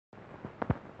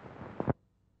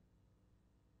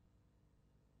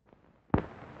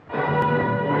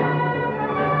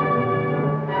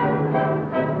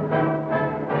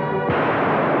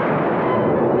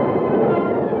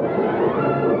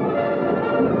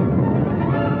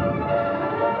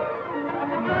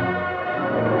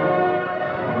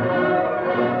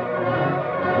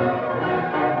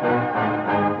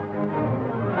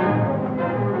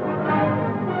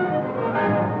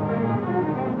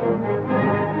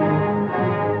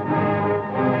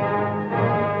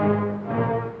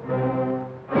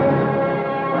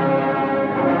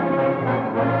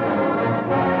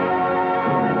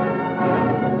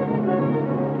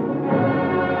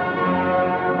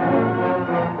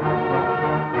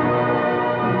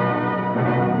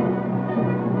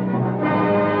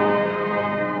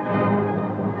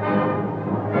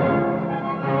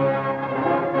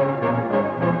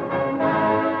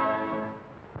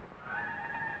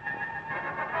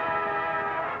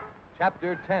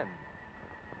Chapter 10.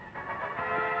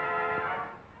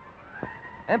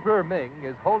 Emperor Ming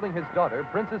is holding his daughter,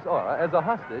 Princess Aura, as a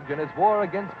hostage in his war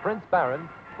against Prince Baron,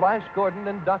 Flash Gordon,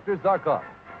 and Dr. Zarkov.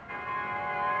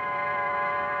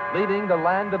 Leading the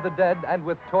land of the dead and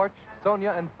with Torch,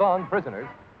 Sonia, and Thong prisoners,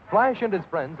 Flash and his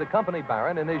friends accompany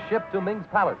Baron in his ship to Ming's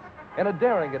palace in a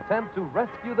daring attempt to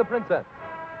rescue the princess.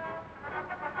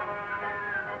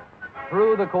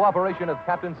 Through the cooperation of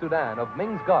Captain Sudan of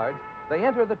Ming's guards, they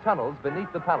enter the tunnels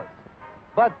beneath the palace.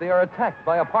 But they are attacked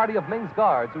by a party of Ming's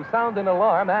guards who sound an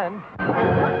alarm and...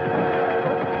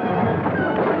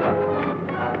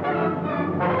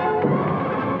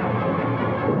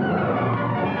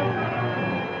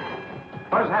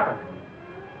 What has happened?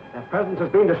 Their presence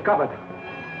has been discovered.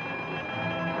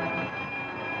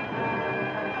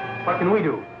 What can we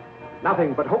do?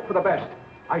 Nothing but hope for the best.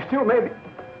 I still may be...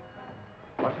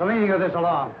 What's the meaning of this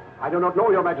alarm? I do not know,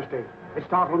 Your Majesty. It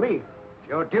startled me. It's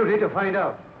your duty to find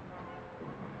out.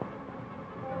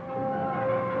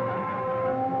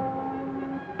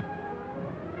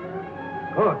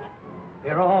 Good.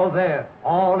 They're all there.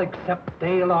 All except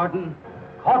Dale Arden,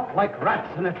 caught like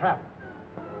rats in a trap.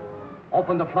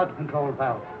 Open the flood control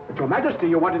valve. But, Your Majesty,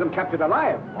 you wanted them captured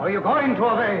alive. Or are you going to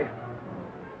obey?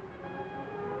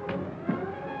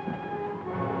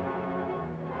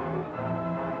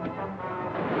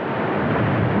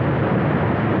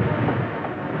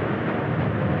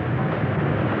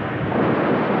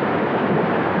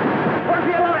 Where's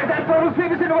he alive? That fellow will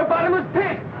save us into a bottomless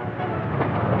pit.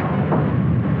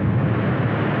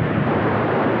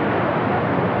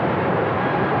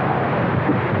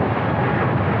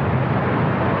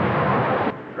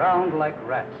 Drowned like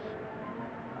rats.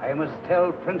 I must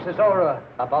tell Princess Aura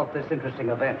about this interesting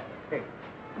event. Hey.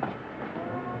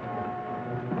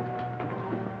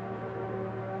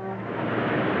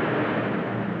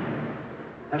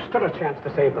 There's still a chance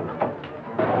to save them.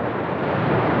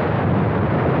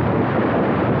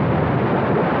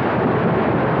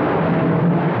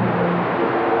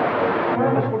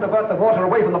 This will divert the water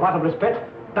away from the bottomless pit,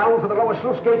 down to the lower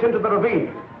sluice gates into the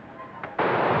ravine.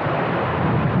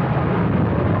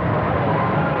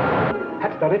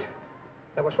 That's done it.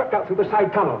 They were swept out through the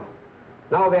side tunnel.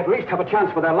 Now they at least have a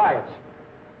chance for their lives.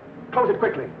 Close it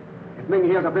quickly. If Ming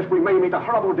hears of this, we may meet a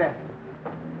horrible death.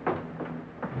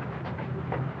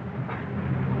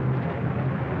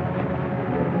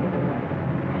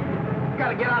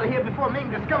 Gotta get out of here before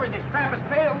Ming discovers this trap has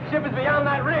failed. Ship is beyond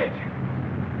that ridge.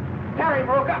 Carry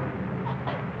broke up.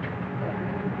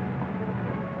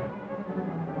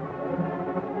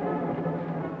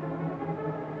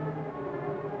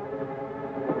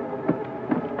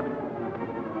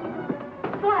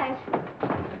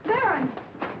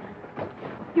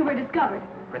 You were discovered.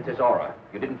 Princess Aura,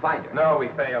 you didn't find her. No, we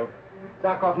failed.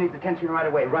 Zarkov needs attention right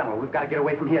away. Ronald, we've got to get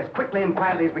away from here as quickly and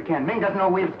quietly as we can. Ming doesn't know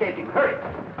we're escaping. Hurry!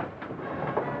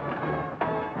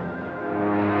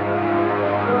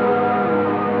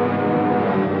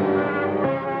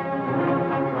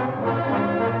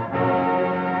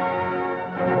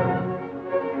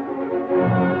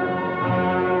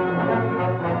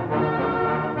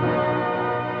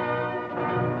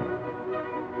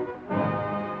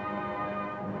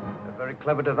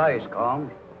 Clever device,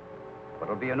 Kong, but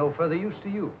it'll be of no further use to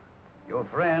you. Your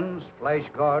friends, Flash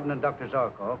Gordon and Dr.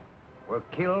 Zarkov, were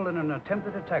killed in an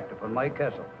attempted attack upon my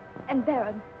castle. And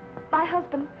Baron, my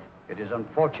husband... It is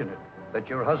unfortunate that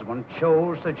your husband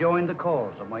chose to join the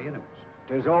cause of my enemies.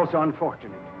 It is also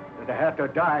unfortunate that I had to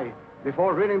die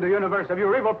before ridding the universe of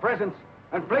your evil presence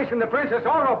and placing the Princess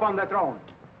Aura upon the throne.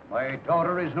 My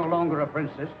daughter is no longer a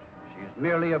princess. She is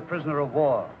merely a prisoner of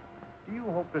war. Do you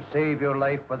hope to save your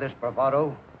life by this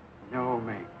bravado? No,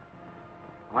 Ming.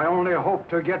 I only hope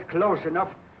to get close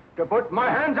enough to put my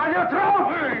hands on your throat!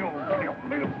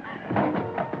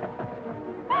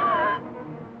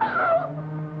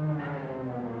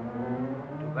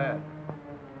 Too bad.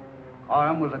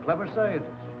 Arm was a clever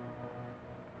scientist.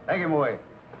 Take him away.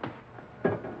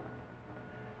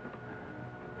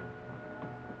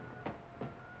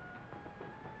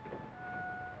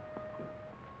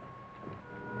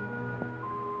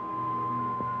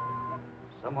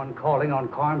 Someone calling on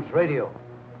Carm's radio.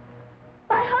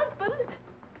 My husband!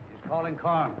 He's calling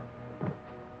Carm.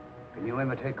 Can you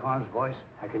imitate Carm's voice?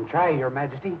 I can try, Your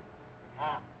Majesty.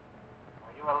 Are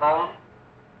you alone?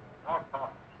 Zarkov,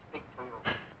 speak to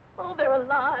you. Oh, they're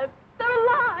alive. They're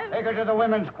alive. Take her to the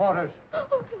women's quarters.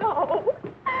 Oh, no.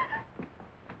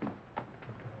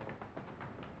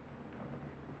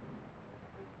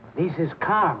 This is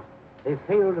Carm. They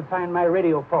failed to find my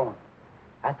radio phone.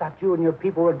 I thought you and your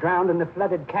people were drowned in the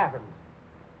flooded caverns.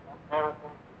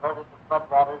 Americans diverted the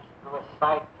floodwaters through a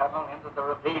side tunnel into the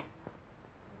ravine.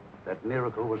 That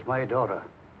miracle was my daughter.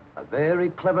 A very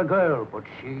clever girl, but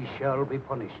she shall be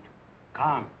punished.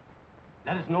 Calm.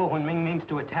 Let us know when Ming means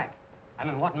to attack, and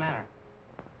in what manner.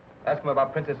 Ask him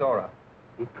about Princess Aura.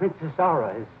 The Princess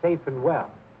Aura is safe and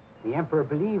well. The Emperor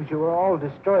believes you were all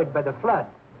destroyed by the flood.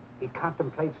 He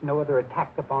contemplates no other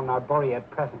attack upon Arborea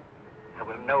at present. I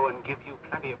will know and give you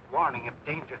plenty of warning if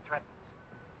danger threatens.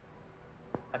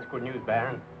 That's good news,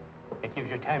 Baron. It gives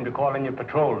you time to call in your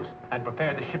patrols and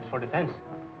prepare the ships for defense.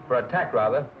 For attack,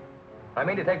 rather. I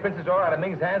mean to take Princess Aura out of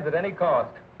Ming's hands at any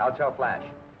cost. I'll tell Flash.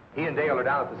 He and Dale are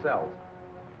down at the cells.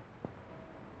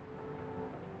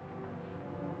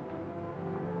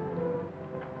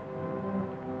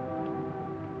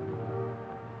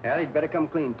 Well, you'd better come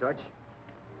clean, Torch.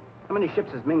 How many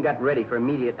ships has Ming got ready for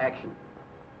immediate action?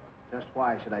 Just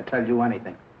why should I tell you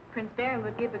anything? Prince Baron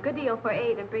would give a good deal for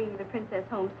aid in bringing the princess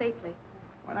home safely.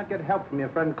 Why not get help from your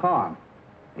friend Kong?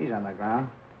 He's on the ground.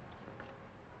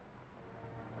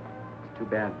 It's too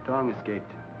bad Tong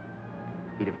escaped.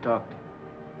 He'd have talked.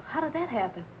 How did that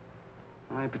happen?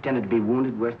 Well, he pretended to be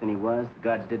wounded worse than he was. The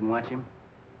guards didn't watch him.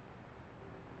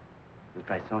 We'll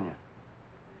try Sonia.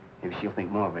 Maybe she'll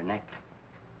think more of her neck.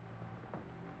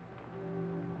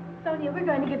 Sonia, we're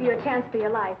going to give you a chance for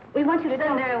your life. We want you to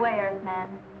Send her away, Earthman.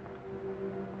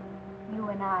 You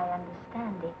and I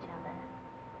understand each other.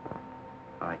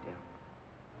 All right, Dale.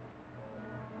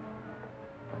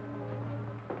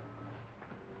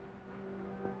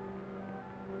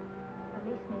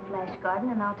 Release me, Flash Garden,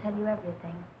 and I'll tell you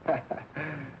everything.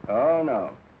 Oh,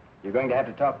 no. You're going to have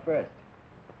to talk first.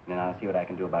 Then I'll see what I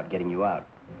can do about getting you out.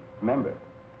 Remember,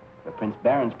 you're Prince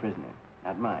Baron's prisoner,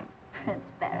 not mine. Prince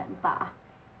Baron, bah.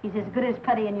 He's as good as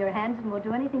putty in your hands and will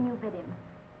do anything you bid him.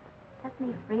 Set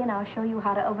me free and I'll show you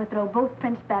how to overthrow both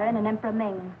Prince Baron and Emperor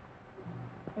Ming.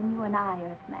 Then you and I,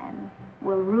 Earthman,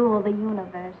 will rule the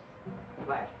universe.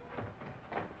 Flash.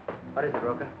 What is it,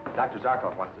 Roka? Dr.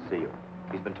 Zarkov wants to see you.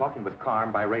 He's been talking with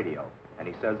Karm by radio, and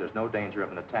he says there's no danger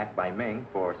of an attack by Ming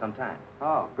for some time.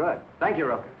 Oh, good. Thank you,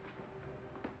 Roka.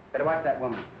 Better watch that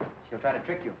woman. She'll try to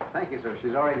trick you. Thank you, sir.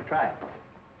 She's already tried.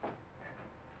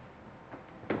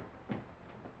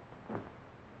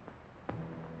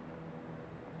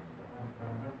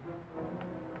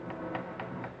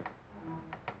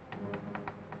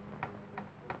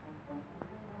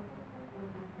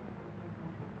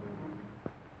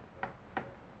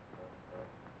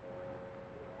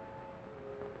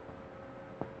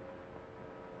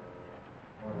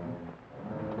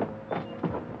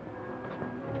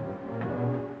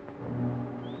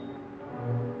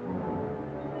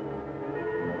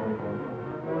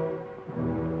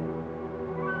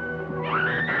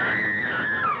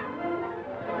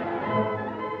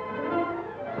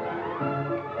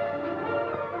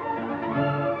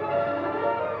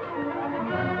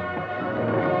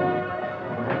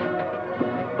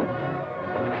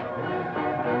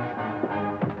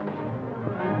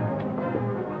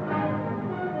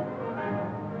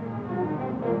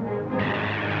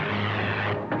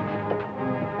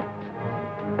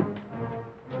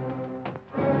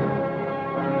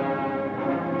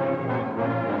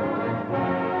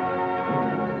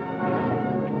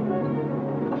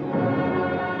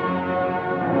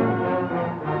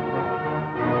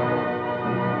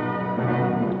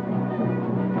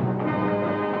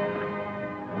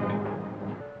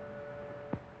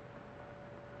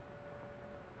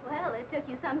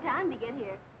 some time to get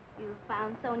here. You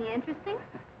found Sonia interesting?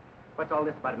 What's all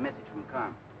this about a message from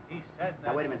Karm? He said that...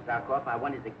 Now, wait a minute, Zarkov. I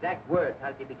want his exact words.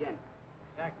 How did he begin?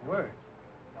 Exact words?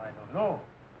 I don't know.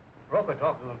 Roka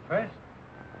talked to him first.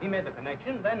 He made the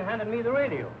connection, then handed me the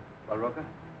radio. Well, Roka,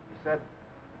 he said,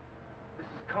 this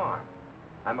is Karm.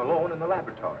 I'm alone in the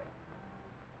laboratory.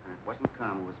 It wasn't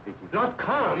Karm who was speaking. Not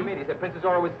Karm? What do you mean? He said Princess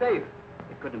Aura was safe.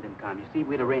 It couldn't have been Karm. You see,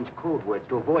 we'd arranged code words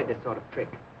to avoid this sort of trick.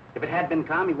 If it had been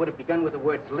Karm, he would have begun with the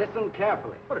words, listen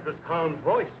carefully. But it was Karm's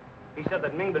voice. He said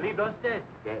that Ming believed us dead.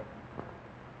 Dead.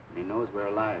 And he knows we're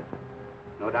alive.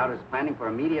 No doubt is planning for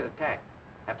immediate attack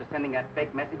after sending that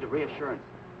fake message of reassurance.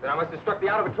 Then I must instruct the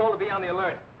out-of-patrol to be on the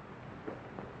alert.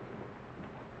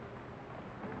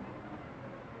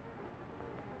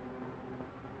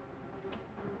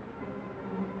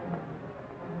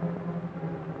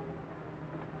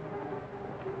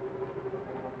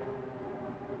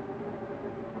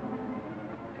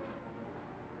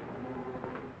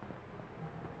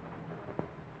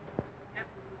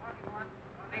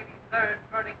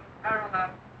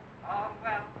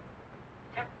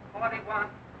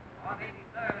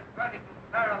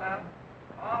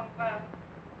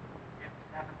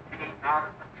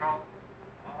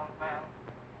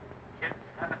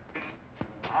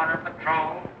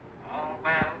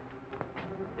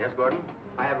 Yes, Gordon?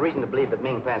 I have reason to believe that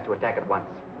Ming plans to attack at once.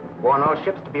 Warn all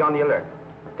ships to be on the alert.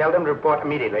 Tell them to report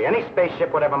immediately. Any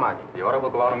spaceship, whatever marking. The order will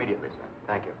go out immediately, sir.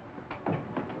 Thank you.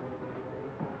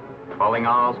 Calling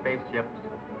all spaceships.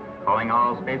 Calling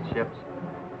all spaceships.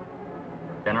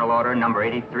 General order number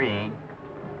 83.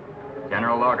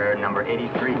 General order number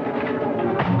 83.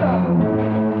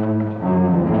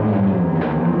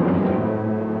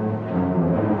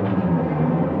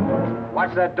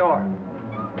 Watch that door.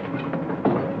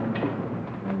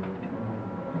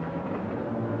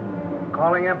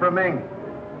 Calling Emperor Ming.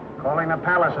 Calling the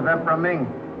palace of Emperor Ming.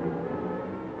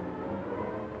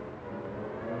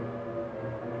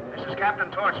 This is Captain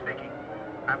Torch speaking.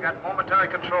 I've got momentary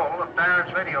control of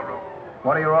Baron's radio room.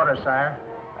 What are your orders, sire?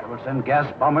 I will send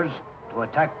gas bombers to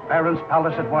attack Baron's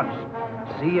palace at once.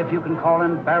 See if you can call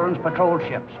in Baron's patrol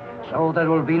ships, so there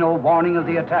will be no warning of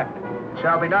the attack.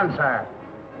 Shall be done, sire.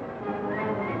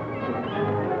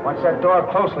 Watch that door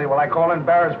closely while I call in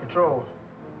Baron's patrols.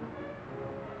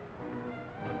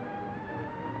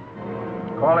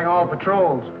 Calling all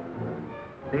patrols.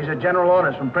 These are general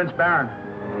orders from Prince Baron.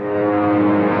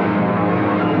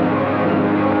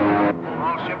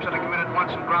 All ships are to commit at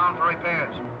once and ground for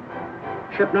repairs.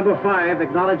 Ship number 5,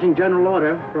 acknowledging general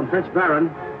order from Prince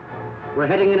Baron. We're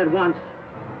heading in at once.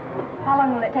 How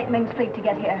long will it take Ming's fleet to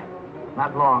get here?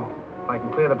 Not long. If I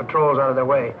can clear the patrols out of their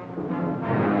way.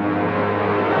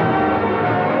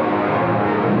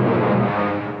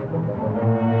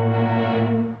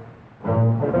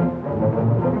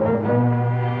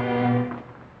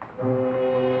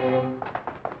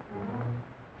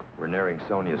 We're nearing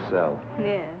Sonia's cell.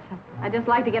 Yes. I'd just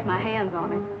like to get my hands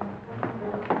on it.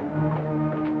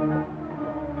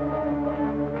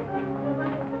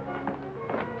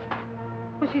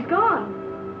 Well, she's gone.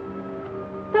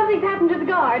 Something's happened to the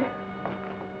guard.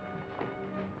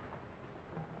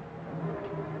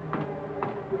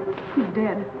 He's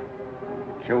dead.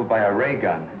 Killed by a ray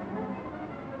gun.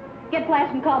 Get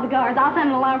Flash and call the guards. I'll send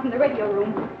an alarm from the radio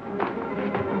room.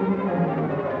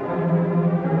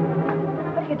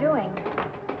 What are you doing?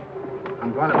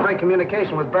 I'm going to break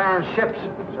communication with Baron's ships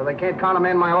so they can't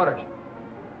countermand my orders.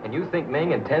 And you think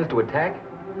Ming intends to attack?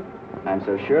 I'm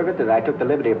so sure of it that I took the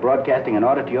liberty of broadcasting an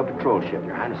order to your patrol ship,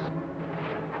 Your Highness.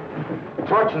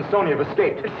 Torch and Sonia have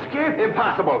escaped. Escape?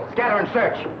 Impossible. Scatter and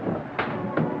search.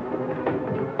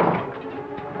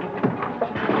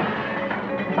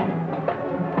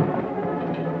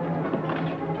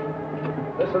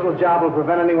 This little job will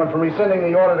prevent anyone from rescinding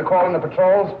the order to call in the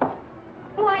patrols.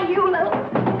 Why, you little...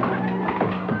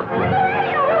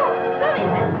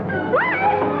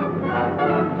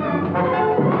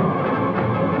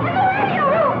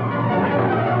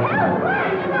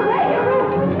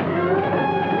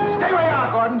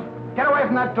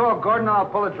 That door, Gordon, or I'll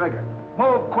pull the trigger.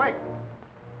 Move, quick.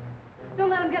 Don't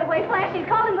let him get away, Flash. He's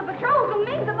calling the patrols and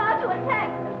Ming's about to attack.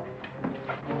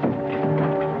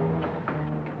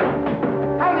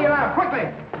 Sound the alarm, quickly.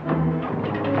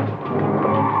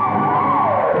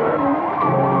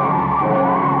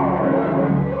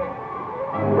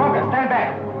 Roger, stand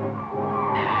back.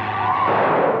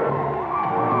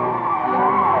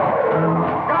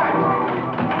 Guards,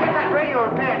 get that radio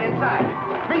repaired inside.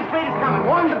 Ming's fleet is coming.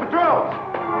 Warn the patrols.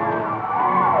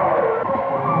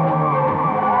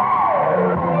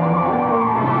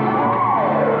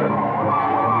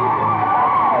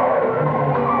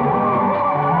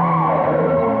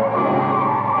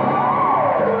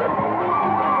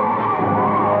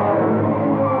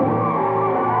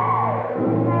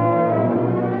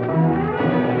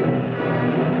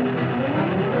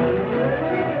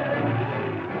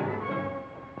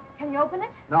 Can you open it?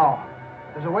 No.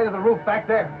 There's a way to the roof back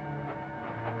there.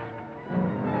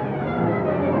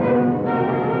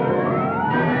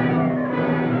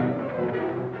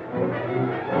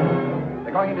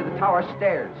 They're going into the tower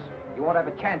stairs. You won't have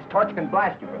a chance. Torch can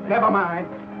blast you from there. Never mind.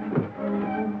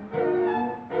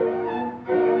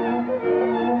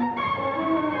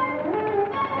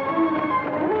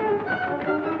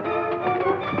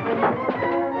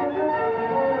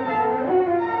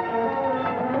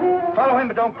 Follow him,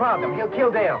 but don't crowd them. He'll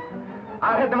kill Dale.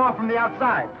 I'll head them off from the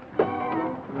outside.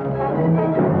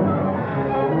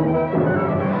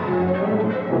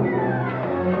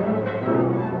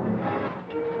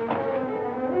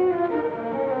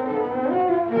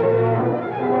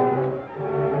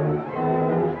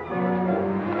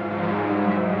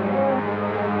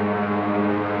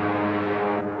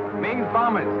 Ming's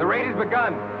bombers. The raid has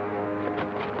begun.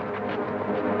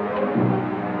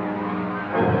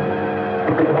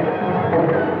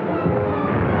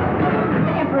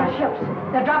 The Emperor's ships.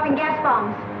 They're dropping gas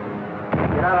bombs.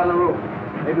 Get out on the roof.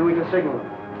 Maybe we can signal them.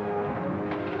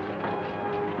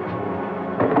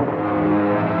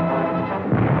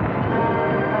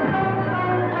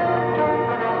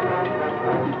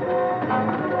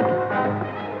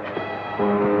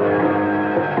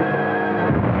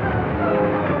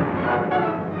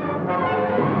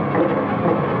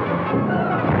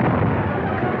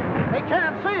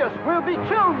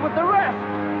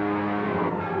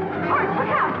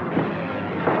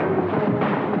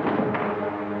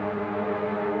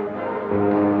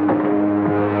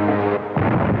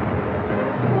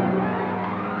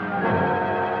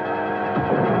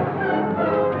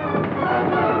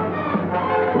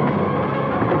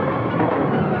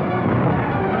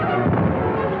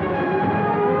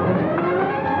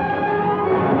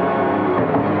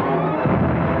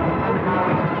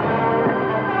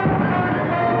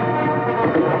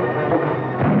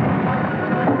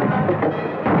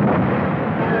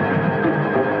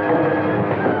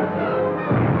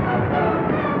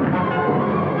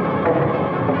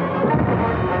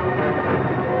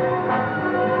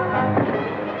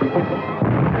 Quickly.